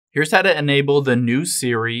Here's how to enable the new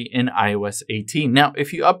Siri in iOS 18. Now,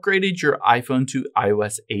 if you upgraded your iPhone to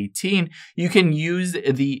iOS 18, you can use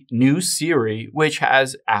the new Siri, which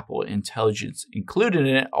has Apple Intelligence included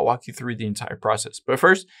in it. I'll walk you through the entire process. But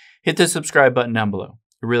first, hit the subscribe button down below.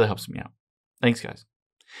 It really helps me out. Thanks, guys.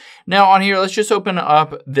 Now on here, let's just open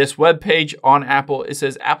up this web page on Apple. It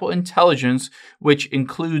says Apple Intelligence, which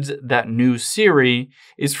includes that new Siri,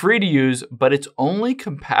 is free to use, but it's only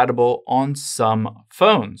compatible on some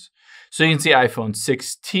phones. So you can see iPhone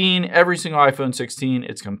 16, every single iPhone 16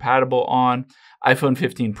 it's compatible on, iPhone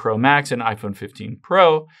 15 Pro Max and iPhone 15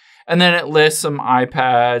 Pro. And then it lists some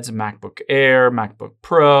iPads, MacBook Air, MacBook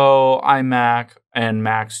Pro, iMac, and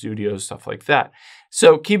Mac Studio, stuff like that.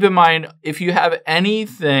 So keep in mind, if you have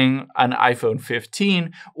anything, an iPhone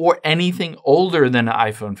 15 or anything older than an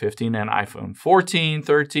iPhone 15, an iPhone 14,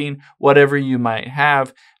 13, whatever you might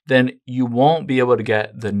have, then you won't be able to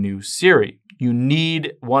get the new Siri. You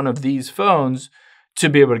need one of these phones to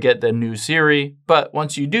be able to get the new Siri. But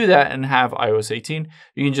once you do that and have iOS 18,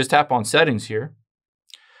 you can just tap on settings here,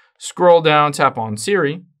 scroll down, tap on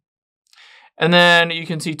Siri, and then you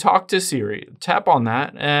can see talk to Siri. Tap on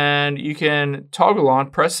that and you can toggle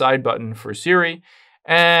on, press side button for Siri,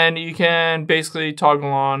 and you can basically toggle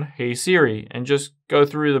on Hey Siri and just go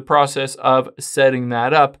through the process of setting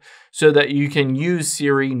that up so that you can use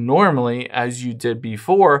Siri normally as you did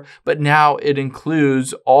before, but now it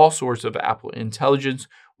includes all sorts of Apple Intelligence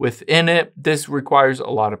within it. This requires a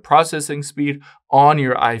lot of processing speed on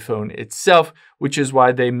your iPhone itself, which is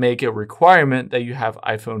why they make a requirement that you have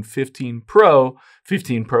iPhone 15 Pro,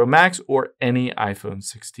 15 Pro Max, or any iPhone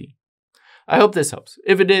 16. I hope this helps.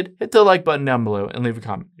 If it did, hit the like button down below and leave a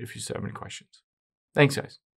comment if you still have any questions. Thanks, guys.